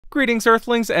Greetings,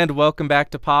 Earthlings, and welcome back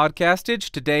to Podcastage.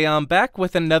 Today I'm back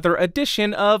with another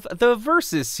edition of the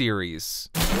Versus series.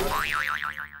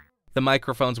 The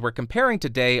microphones we're comparing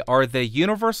today are the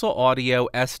Universal Audio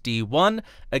SD1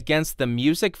 against the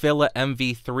Villa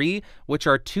MV3, which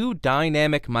are two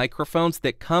dynamic microphones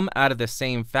that come out of the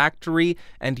same factory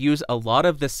and use a lot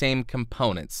of the same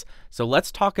components. So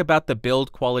let's talk about the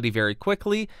build quality very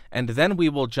quickly, and then we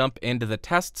will jump into the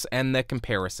tests and the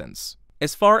comparisons.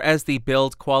 As far as the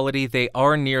build quality, they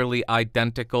are nearly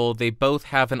identical. They both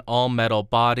have an all-metal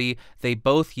body. They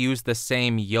both use the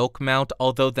same yoke mount,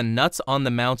 although the nuts on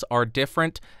the mounts are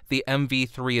different. The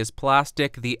MV3 is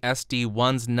plastic. The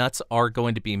SD1's nuts are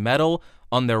going to be metal.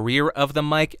 On the rear of the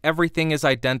mic, everything is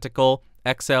identical.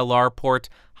 XLR port,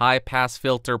 high-pass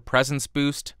filter, presence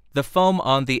boost. The foam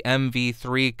on the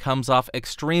MV3 comes off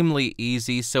extremely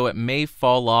easy, so it may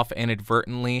fall off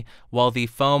inadvertently, while the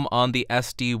foam on the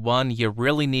SD1, you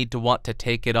really need to want to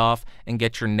take it off and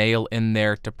get your nail in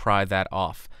there to pry that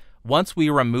off. Once we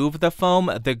remove the foam,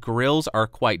 the grills are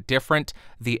quite different.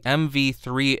 The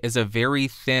MV3 is a very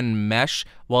thin mesh,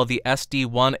 while the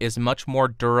SD1 is much more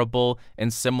durable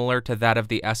and similar to that of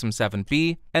the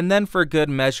SM7B. And then for good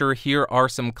measure, here are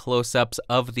some close-ups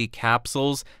of the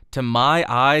capsules. To my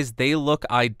eyes, they look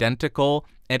identical,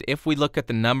 and if we look at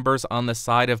the numbers on the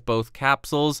side of both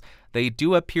capsules, they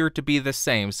do appear to be the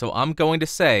same, so I'm going to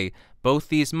say both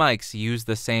these mics use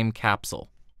the same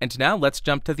capsule. And now let's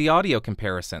jump to the audio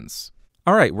comparisons.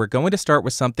 Alright, we're going to start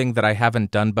with something that I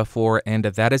haven't done before, and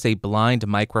that is a blind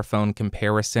microphone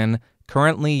comparison.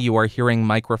 Currently, you are hearing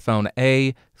microphone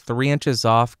A, 3 inches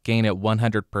off, gain at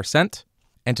 100%.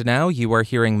 And now you are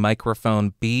hearing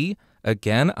microphone B.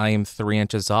 Again, I am 3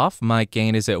 inches off, my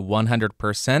gain is at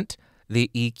 100%.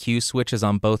 The EQ switches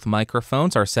on both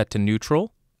microphones are set to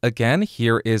neutral. Again,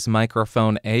 here is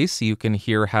microphone A, so you can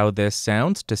hear how this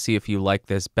sounds to see if you like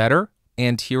this better.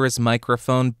 And here is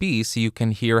microphone B, so you can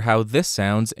hear how this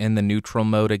sounds in the neutral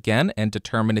mode again and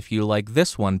determine if you like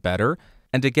this one better.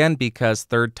 And again, because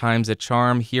third time's a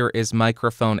charm, here is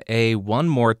microphone A one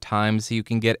more time so you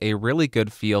can get a really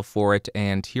good feel for it,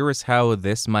 and here is how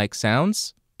this mic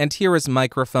sounds. And here is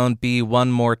microphone B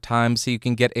one more time so you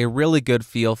can get a really good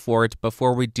feel for it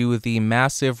before we do the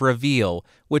massive reveal,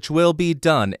 which will be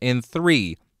done in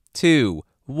 3, 2,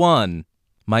 1.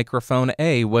 Microphone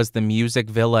A was the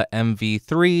Villa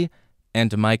MV3,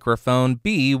 and microphone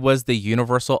B was the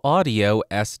Universal Audio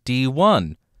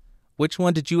SD1. Which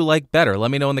one did you like better?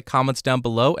 Let me know in the comments down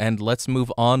below, and let's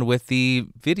move on with the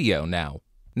video now.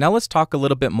 Now let's talk a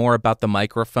little bit more about the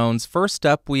microphones. First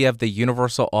up, we have the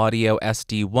Universal Audio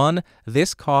SD1.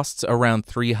 This costs around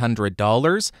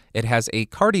 $300. It has a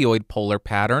cardioid polar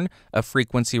pattern, a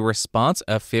frequency response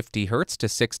of 50 Hz to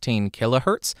 16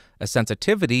 kHz, a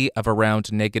sensitivity of around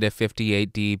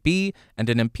 -58 dB, and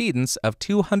an impedance of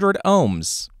 200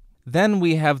 ohms. Then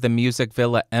we have the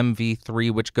Villa MV3,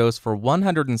 which goes for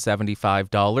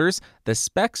 $175. The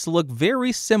specs look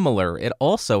very similar. It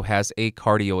also has a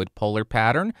cardioid polar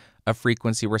pattern, a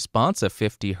frequency response of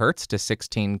 50 Hz to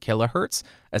 16 kHz,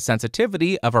 a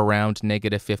sensitivity of around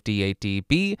 -58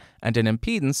 dB, and an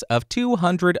impedance of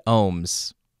 200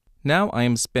 ohms. Now I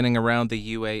am spinning around the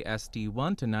UA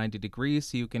SD1 to 90 degrees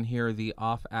so you can hear the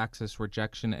off-axis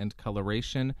rejection and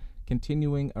coloration.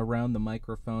 Continuing around the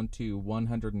microphone to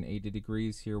 180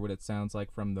 degrees, hear what it sounds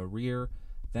like from the rear.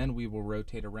 Then we will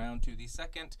rotate around to the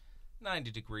second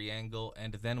 90-degree angle,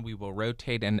 and then we will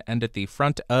rotate and end at the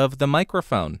front of the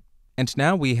microphone. And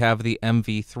now we have the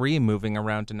MV3 moving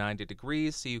around to 90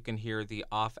 degrees so you can hear the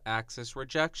off-axis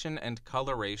rejection and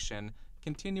coloration.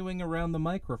 Continuing around the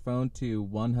microphone to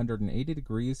 180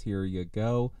 degrees, here you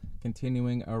go.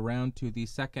 Continuing around to the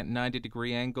second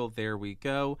 90-degree angle, there we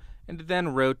go. And then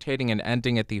rotating and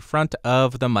ending at the front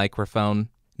of the microphone.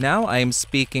 Now I am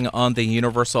speaking on the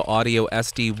Universal Audio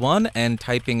SD1 and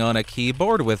typing on a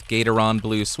keyboard with Gatoron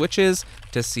blue switches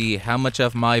to see how much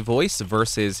of my voice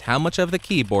versus how much of the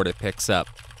keyboard it picks up.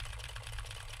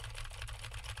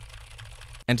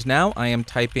 And now I am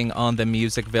typing on the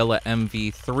Villa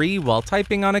MV3 while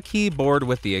typing on a keyboard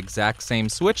with the exact same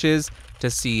switches to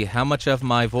see how much of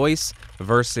my voice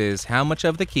versus how much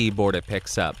of the keyboard it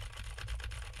picks up.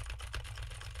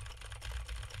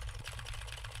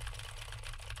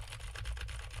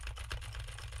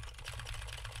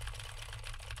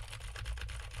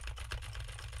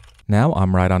 Now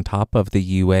I'm right on top of the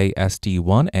UA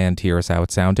SD1, and here's how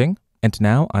it's sounding. And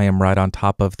now I am right on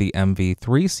top of the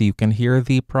MV3 so you can hear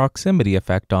the proximity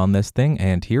effect on this thing,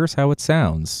 and here's how it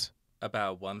sounds.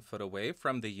 About 1 foot away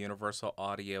from the Universal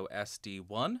Audio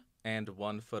SD1, and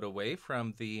 1 foot away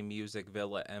from the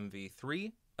Villa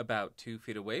MV3. about 2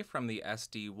 feet away from the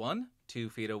SD1, 2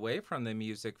 feet away from the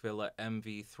Music Villa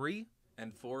MV3,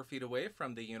 and 4 feet away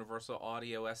from the Universal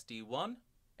Audio SD1,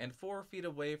 and 4 feet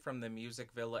away from the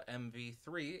Music Villa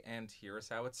MV3, and here's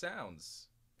how it sounds.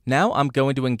 Now I'm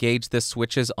going to engage the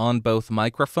switches on both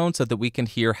microphones so that we can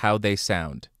hear how they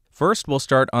sound. First, we'll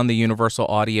start on the Universal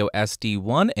Audio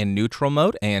SD1 in neutral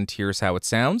mode, and here's how it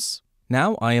sounds.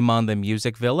 Now I am on the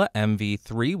Music Villa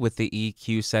MV3 with the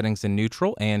EQ settings in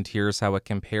neutral, and here's how it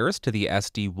compares to the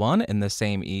SD1 in the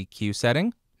same EQ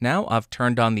setting. Now I've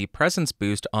turned on the presence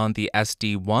boost on the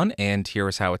SD1, and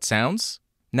here's how it sounds.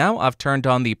 Now I've turned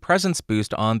on the presence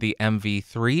boost on the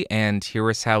MV3, and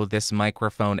here's how this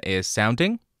microphone is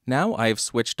sounding. Now I've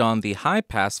switched on the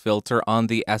high-pass filter on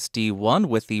the SD1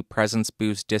 with the presence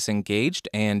boost disengaged,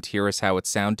 and here's how it's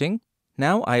sounding.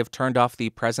 Now I have turned off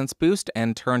the presence boost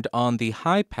and turned on the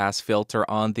high-pass filter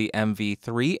on the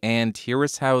MV3, and here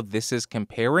is how this is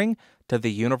comparing to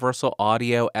the Universal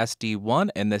Audio SD1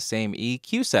 in the same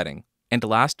EQ setting. And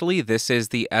lastly, this is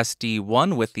the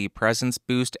SD1 with the presence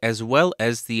boost as well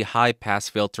as the high-pass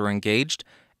filter engaged,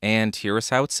 and here is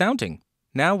how it's sounding.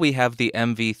 Now we have the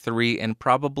MV3 in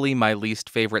probably my least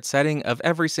favorite setting of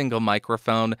every single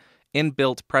microphone,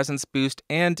 inbuilt presence boost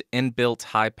and inbuilt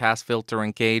high-pass filter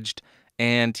engaged,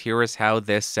 and here is how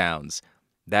this sounds.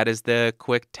 That is the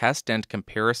quick test and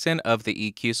comparison of the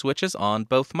EQ switches on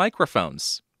both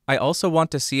microphones. I also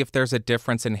want to see if there's a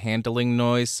difference in handling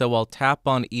noise, so I'll tap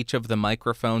on each of the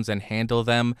microphones and handle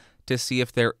them to see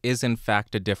if there is in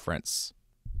fact a difference.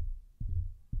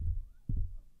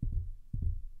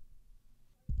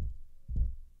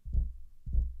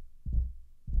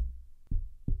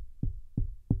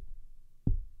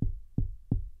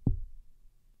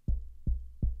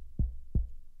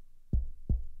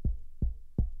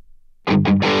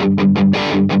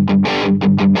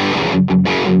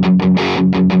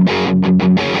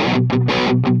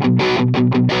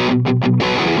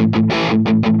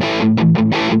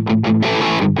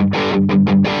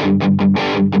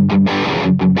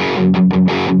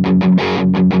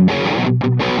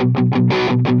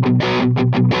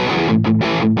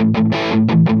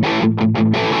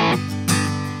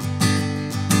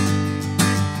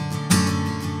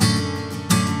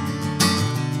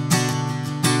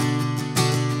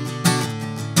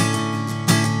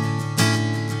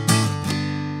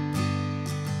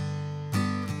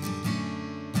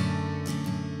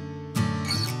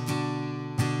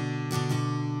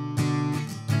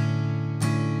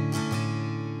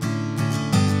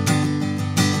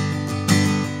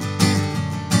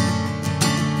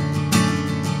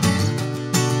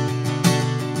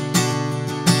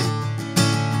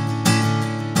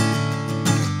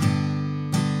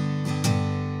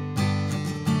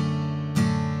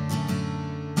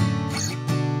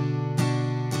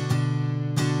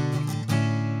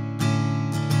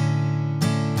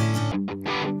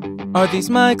 Are these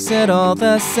mics at all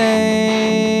the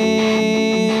same?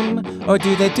 Or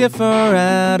do they differ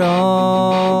at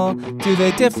all? Do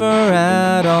they differ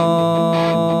at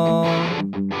all?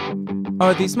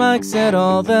 Are these mics at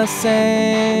all the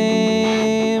same?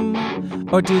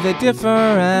 Or do they differ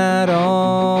at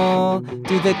all?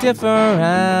 Do they differ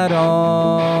at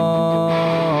all?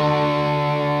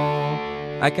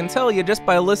 I can tell you just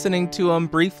by listening to them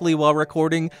briefly while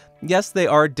recording, yes, they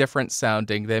are different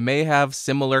sounding. They may have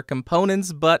similar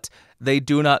components, but they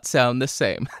do not sound the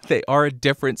same. They are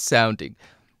different sounding.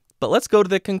 But let's go to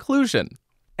the conclusion.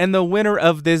 And the winner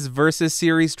of this Versus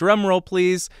series, drumroll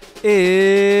please,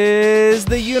 is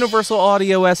the Universal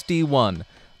Audio SD1.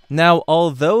 Now,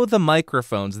 although the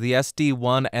microphones, the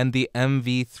SD1 and the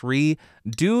MV3,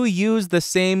 do use the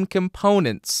same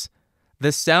components,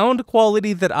 the sound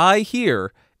quality that I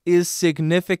hear is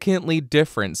significantly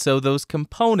different, so those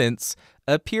components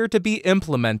appear to be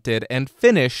implemented and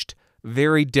finished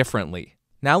very differently.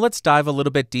 Now let's dive a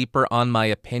little bit deeper on my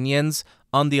opinions.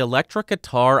 On the electric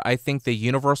guitar, I think the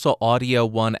Universal Audio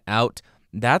won out.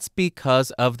 That's because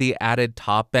of the added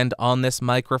top end on this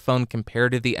microphone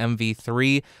compared to the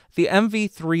MV3. The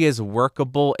MV3 is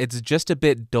workable, it's just a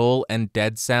bit dull and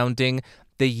dead sounding.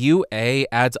 The UA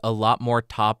adds a lot more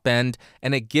top end,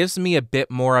 and it gives me a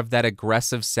bit more of that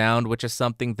aggressive sound, which is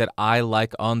something that I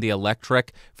like on the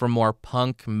electric for more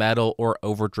punk, metal, or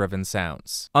overdriven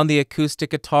sounds. On the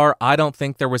acoustic guitar, I don't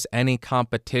think there was any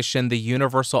competition. The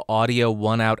Universal Audio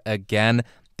won out again.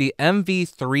 The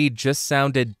MV3 just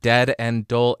sounded dead and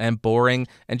dull and boring,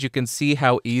 and you can see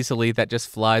how easily that just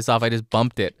flies off. I just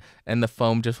bumped it, and the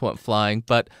foam just went flying.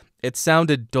 But It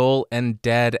sounded dull and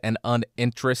dead and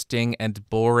uninteresting and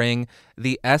boring.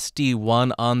 The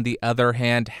SD1, on the other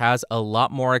hand, has a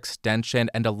lot more extension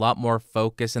and a lot more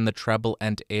focus in the treble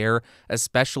and air,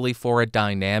 especially for a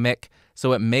dynamic,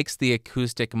 so it makes the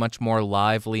acoustic much more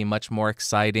lively, much more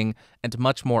exciting, and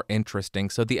much more interesting.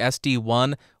 So the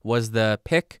SD1 was the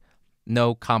pick.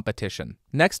 No competition.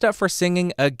 Next up for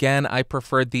singing, again, I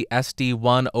preferred the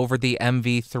SD1 over the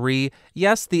MV3.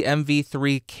 Yes, the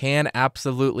MV3 can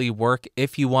absolutely work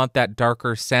if you want that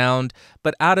darker sound,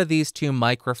 but out of these two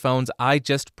microphones, I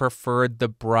just preferred the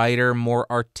brighter, more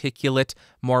articulate,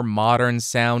 more modern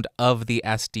sound of the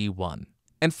SD1.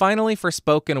 And finally, for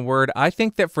spoken word, I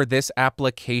think that for this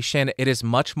application, it is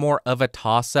much more of a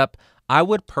toss-up. I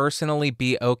would personally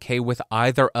be okay with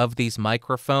either of these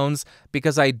microphones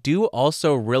because I do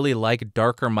also really like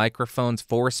darker microphones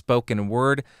for spoken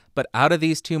word, but out of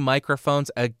these two microphones,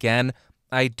 again,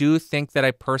 I do think that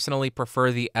I personally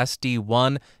prefer the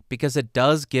SD1 because it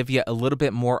does give you a little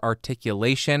bit more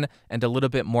articulation and a little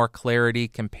bit more clarity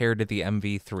compared to the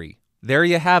MV3. There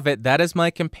you have it. That is my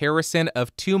comparison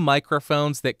of two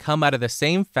microphones that come out of the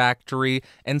same factory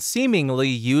and seemingly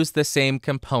use the same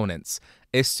components.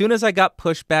 As soon as I got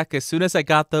pushback, as soon as I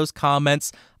got those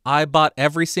comments, I bought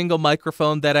every single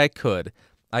microphone that I could.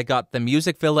 I got the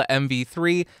Villa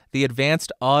MV3, the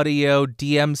Advanced Audio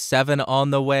DM7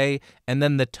 on the way, and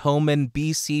then the Thomann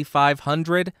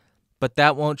BC500, but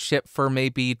that won't ship for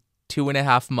maybe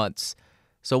 2.5 months.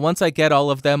 So once I get all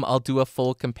of them, I'll do a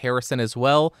full comparison as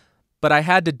well. But I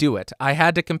had to do it. I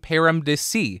had to compare them to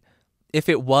see if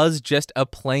it was just a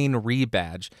plain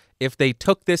rebadge, if they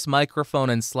took this microphone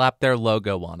and slapped their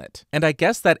logo on it. And I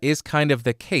guess that is kind of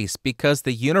the case because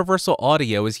the Universal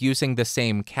Audio is using the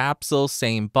same capsule,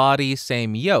 same body,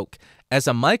 same yoke as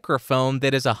a microphone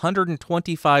that is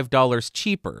 $125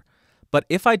 cheaper. But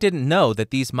if I didn't know that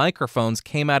these microphones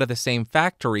came out of the same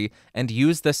factory and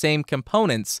used the same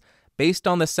components, based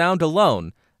on the sound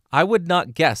alone, I would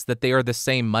not guess that they are the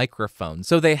same microphone.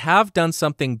 So they have done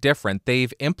something different.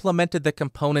 They've implemented the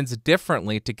components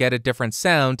differently to get a different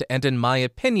sound and, in my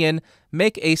opinion,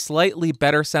 make a slightly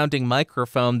better sounding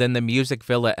microphone than the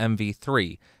Villa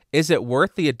MV3. Is it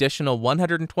worth the additional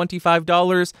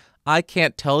 $125? I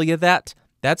can't tell you that.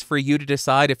 That's for you to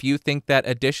decide if you think that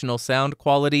additional sound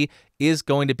quality is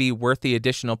going to be worth the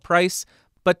additional price.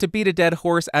 But to beat a dead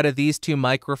horse, out of these two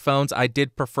microphones, I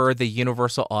did prefer the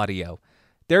Universal Audio.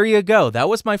 There you go. That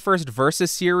was my first Versus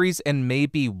series in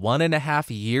maybe 1.5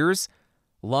 years.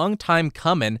 Long time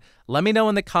coming. Let me know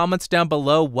in the comments down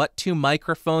below what two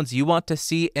microphones you want to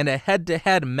see in a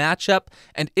head-to-head matchup.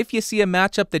 And if you see a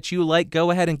matchup that you like, go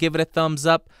ahead and give it a thumbs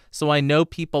up so I know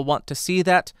people want to see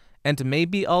that. And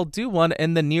maybe I'll do one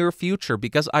in the near future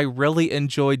because I really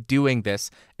enjoyed doing this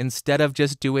instead of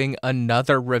just doing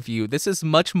another review. This is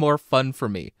much more fun for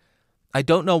me. I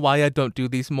don't know why I don't do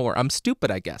these more. I'm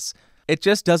stupid, I guess. It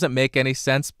just doesn't make any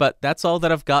sense, but that's all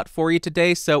that I've got for you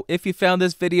today. So if you found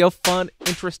this video fun,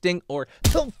 interesting, or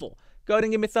helpful, go ahead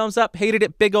and give me a thumbs up. Hated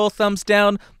it, big ol' thumbs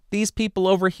down. These people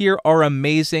over here are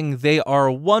amazing. They are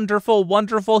wonderful,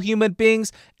 wonderful human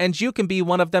beings, and you can be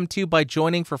one of them too by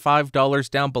joining for $5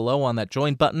 down below on that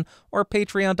join button or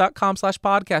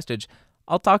patreon.com/podcastage.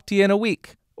 I'll talk to you in a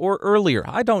week or earlier.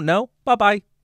 I don't know. Bye-bye.